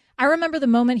 I remember the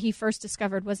moment he first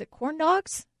discovered, was it corn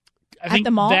dogs? I think at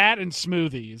the mall? That and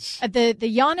smoothies. The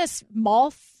Giannis mall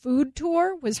food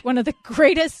tour was one of the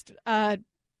greatest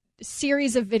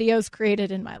series of videos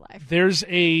created in my life. There's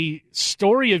a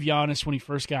story of Giannis when he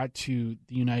first got to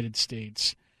the United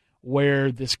States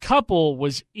where this couple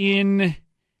was in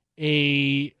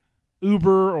a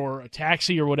Uber or a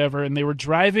taxi or whatever, and they were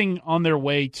driving on their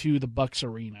way to the Bucks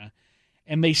Arena,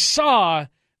 and they saw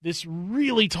this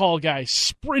really tall guy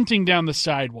sprinting down the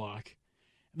sidewalk.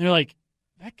 And they're like,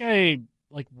 that guy,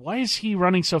 why is he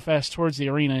running so fast towards the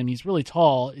arena and he's really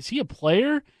tall? Is he a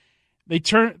player? They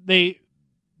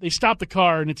stop the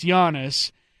car and it's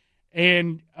Giannis.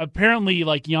 And apparently,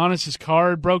 Giannis's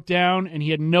car broke down and he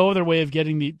had no other way of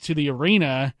getting to the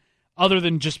arena other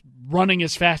than just running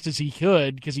as fast as he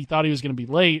could because he thought he was going to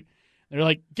be late. They're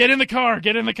like, get in the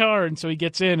car. And so he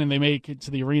gets in and they make it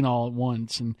to the arena all at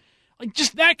once. And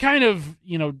just that kind of,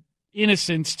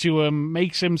 innocence to him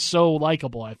makes him so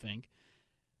likable, I think.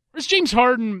 Whereas James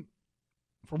Harden,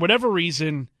 for whatever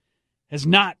reason, has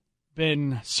not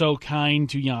been so kind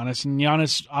to Giannis. And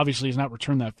Giannis obviously has not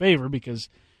returned that favor because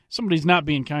if somebody's not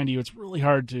being kind to you, it's really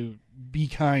hard to be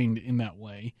kind in that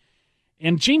way.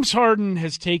 And James Harden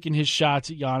has taken his shots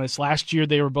at Giannis. Last year,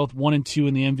 they were both 1 and 2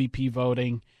 in the MVP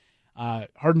voting.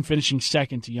 Harden finishing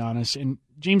second to Giannis. And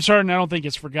James Harden, I don't think,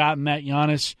 has forgotten that.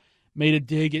 Giannis made a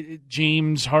dig at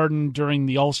James Harden during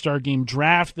the All-Star Game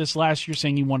draft this last year,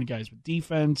 saying he wanted guys with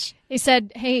defense. They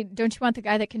said, hey, don't you want the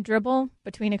guy that can dribble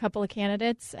between a couple of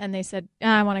candidates? And they said,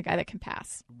 I want a guy that can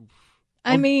pass.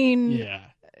 I mean, yeah.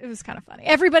 It was kind of funny.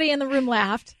 Everybody in the room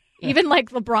laughed. Even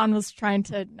LeBron was trying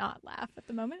to not laugh at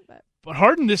the moment. But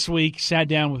Harden this week sat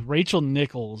down with Rachel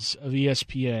Nichols of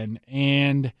ESPN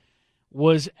and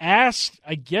was asked,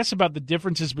 I guess, about the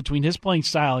differences between his playing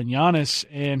style and Giannis,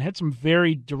 and had some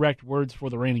very direct words for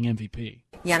the reigning MVP.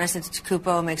 Giannis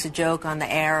Antetokounmpo makes a joke on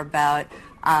the air about,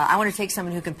 I want to take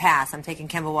someone who can pass. I'm taking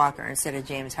Kemba Walker instead of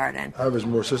James Harden. I average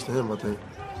more assists than him, I think.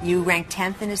 You ranked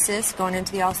 10th in assists going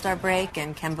into the All-Star break,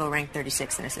 and Kemba ranked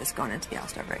 36th in assists going into the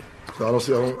All-Star break. So I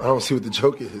don't see what the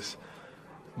joke is,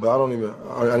 but I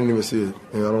didn't even see it.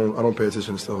 I don't pay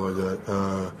attention to stuff like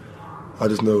that. I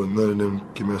just know none of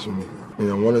them can mess with me.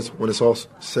 When it's all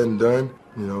said and done,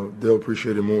 they'll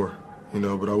appreciate it more.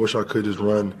 But I wish I could just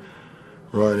run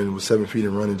and with 7 feet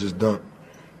and run and just dunk.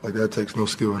 Like that takes no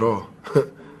skill at all.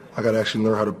 I got to actually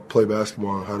learn how to play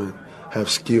basketball and how to have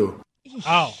skill.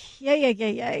 Oh.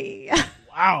 Yeah.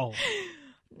 Wow.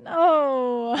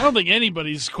 No. I don't think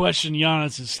anybody's questioned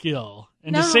Giannis' skill.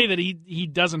 And to say that he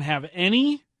doesn't have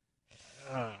any.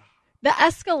 The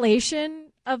escalation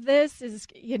of this is,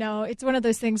 it's one of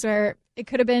those things where it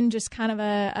could have been just kind of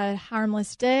a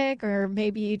harmless dig or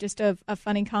maybe just a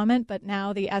funny comment, but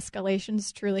now the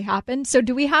escalations truly happened. So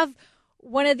do we have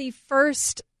one of the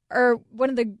first or one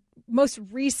of the most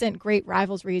recent great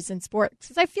rivalries in sports?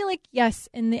 Because I feel like, yes,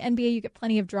 in the NBA you get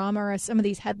plenty of drama or some of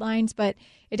these headlines, but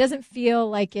it doesn't feel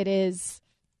like it is,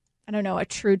 a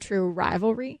true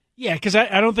rivalry. Yeah, because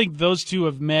I don't think those two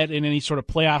have met in any sort of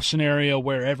playoff scenario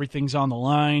where everything's on the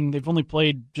line. They've only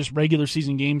played just regular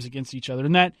season games against each other,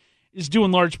 and that is due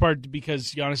in large part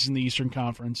because Giannis is in the Eastern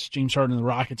Conference, James Harden and the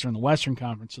Rockets are in the Western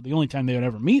Conference, so the only time they would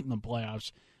ever meet in the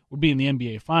playoffs would be in the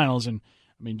NBA Finals, and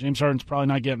James Harden's probably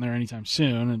not getting there anytime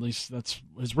soon. At least that's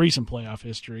his recent playoff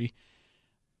history.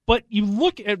 But you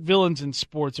look at villains in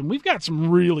sports, and we've got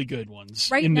some really good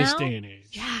ones in this day and age.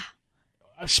 Yeah.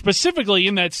 Specifically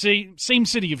in that same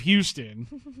city of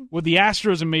Houston, with the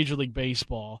Astros in Major League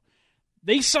Baseball,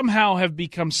 they somehow have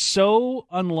become so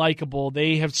unlikable.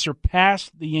 They have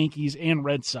surpassed the Yankees and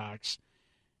Red Sox,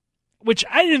 which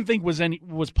I didn't think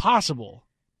was possible.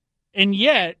 And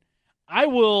yet,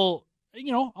 I'll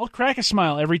crack a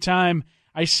smile every time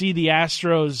I see the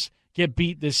Astros get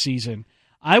beat this season.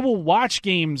 I will watch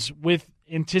games with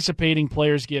anticipating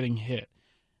players getting hit.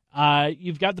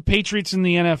 You've got the Patriots in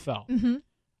the NFL. Mm-hmm.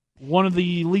 One of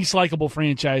the least likable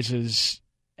franchises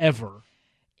ever.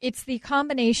 It's the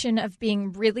combination of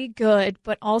being really good,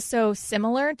 but also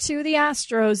similar to the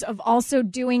Astros, of also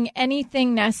doing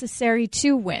anything necessary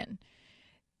to win.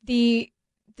 The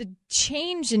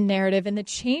change in narrative and the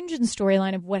change in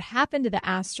storyline of what happened to the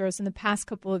Astros in the past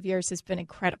couple of years has been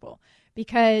incredible.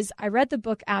 Because I read the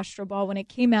book Astro Ball when it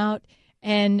came out,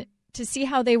 and to see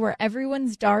how they were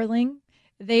everyone's darling,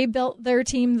 they built their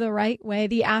team the right way,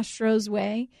 the Astros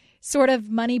way, sort of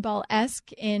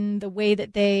Moneyball-esque in the way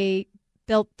that they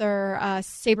built their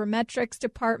sabermetrics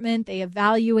department. They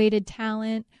evaluated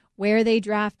talent, where they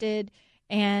drafted,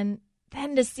 and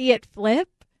then to see it flip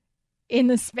in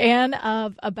the span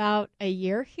of about a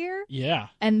year here. Yeah.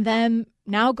 And then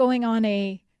now going on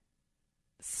a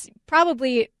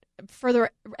probably for the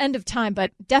end of time,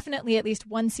 but definitely at least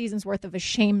one season's worth of a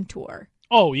shame tour.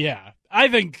 Oh, yeah. I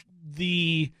think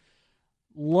the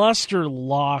luster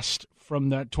lost from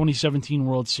that 2017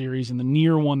 World Series and the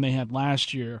near one they had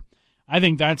last year, I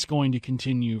think that's going to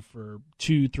continue for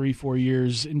 2, 3, 4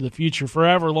 years into the future.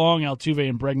 Forever long, Altuve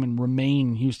and Bregman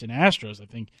remain Houston Astros, I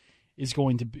think, is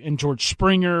going to be, and George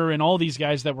Springer and all these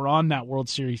guys that were on that World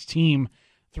Series team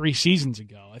 3 seasons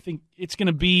ago. I think it's going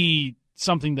to be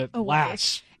something that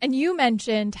lasts. And you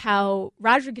mentioned how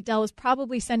Roger Goodell was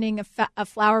probably sending a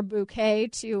flower bouquet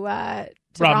to Rob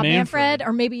Manfred,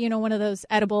 or maybe, one of those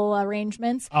edible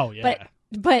arrangements. Oh, yeah.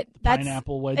 But that's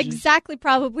pineapple wedges. Exactly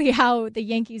probably how the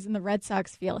Yankees and the Red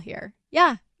Sox feel here.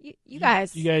 Yeah, you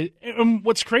guys. You guys.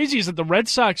 What's crazy is that the Red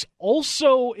Sox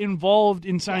also involved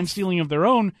in sign stealing of their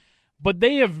own, but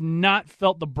they have not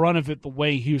felt the brunt of it the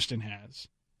way Houston has,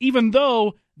 even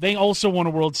though they also won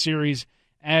a World Series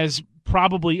as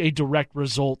probably a direct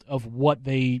result of what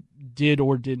they did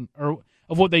or didn't, or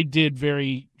of what they did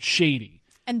very shady.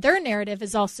 And their narrative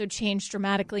has also changed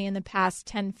dramatically in the past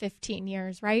 10, 15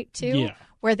 years, right, too? Yeah.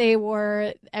 Where they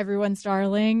were everyone's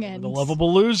darling and the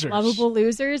lovable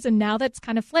losers. And now that's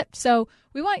kind of flipped. So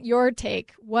we want your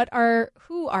take.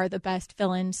 Who are the best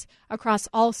villains across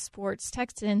all sports?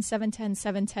 Text in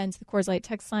 710-710 to the Coors Light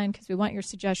text line because we want your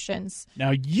suggestions.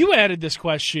 Now, you added this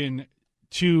question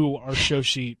to our show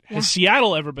sheet. Has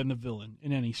Seattle ever been the villain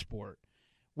in any sport?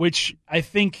 Which I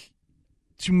think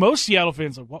to most Seattle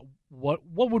fans, like, what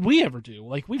would we ever do?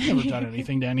 Like, we've never done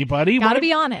anything to anybody. Gotta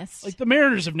be honest. Like, the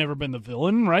Mariners have never been the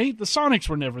villain, right? The Sonics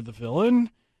were never the villain.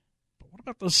 But what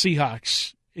about those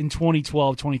Seahawks in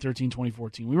 2012, 2013,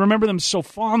 2014? We remember them so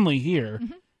fondly here,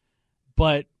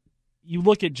 but you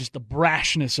look at just the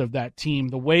brashness of that team,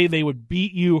 the way they would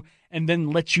beat you and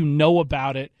then let you know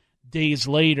about it days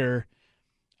later.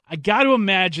 I got to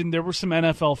imagine there were some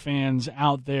NFL fans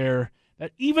out there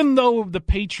that even though the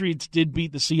Patriots did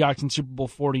beat the Seahawks in Super Bowl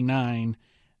 49,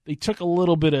 they took a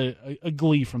little bit of a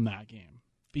glee from that game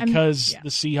because the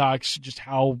Seahawks, just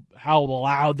how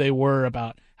loud they were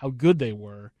about how good they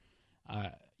were.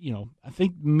 I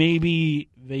think maybe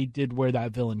they did wear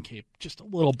that villain cape just a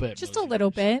little bit. Just a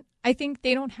little bit. I think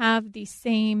they don't have the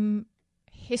same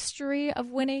history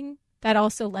of winning. That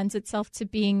also lends itself to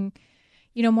being,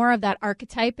 more of that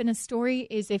archetype in a story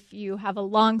is if you have a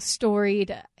long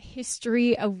storied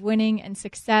history of winning and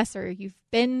success, or you've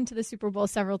been to the Super Bowl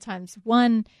several times,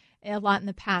 won a lot in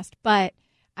the past. But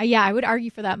I would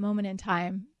argue for that moment in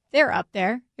time, they're up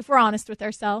there, if we're honest with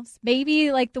ourselves.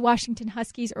 Maybe like the Washington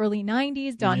Huskies early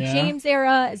 90s, Don James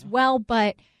era as well.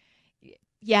 But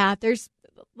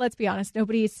let's be honest,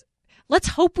 let's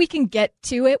hope we can get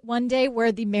to it one day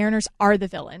where the Mariners are the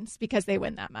villains because they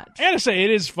win that much. I gotta say, it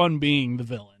is fun being the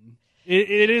villain.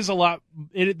 It is a lot.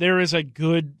 There is a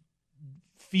good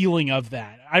feeling of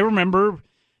that. I remember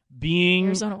being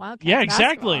Arizona Wildcats. Yeah,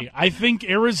 exactly. Basketball. I think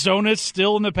Arizona's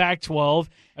still in the Pac-12,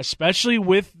 especially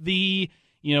with the,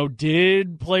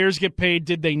 did players get paid?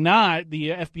 Did they not? The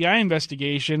FBI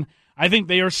investigation. I think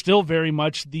they are still very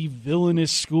much the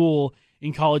villainous school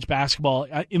in college basketball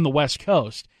in the West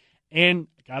Coast. And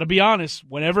got to be honest,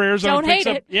 whenever Arizona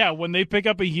when they pick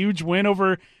up a huge win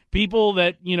over people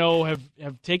that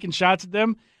have taken shots at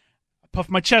them, I puff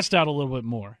my chest out a little bit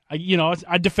more.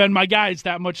 I defend my guys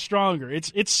that much stronger.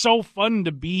 It's so fun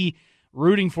to be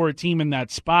rooting for a team in that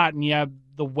spot, and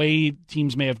the way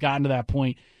teams may have gotten to that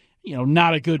point,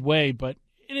 not a good way, but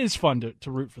it is fun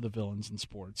to root for the villains in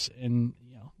sports. And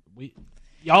we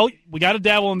got to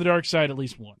dabble on the dark side at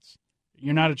least once.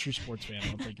 You're not a true sports fan, I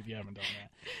don't think, if you haven't done that.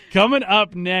 Coming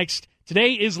up next,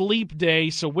 today is Leap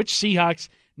Day, so which Seahawks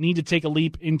need to take a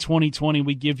leap in 2020?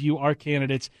 We give you our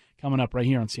candidates coming up right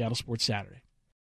here on Seattle Sports Saturday.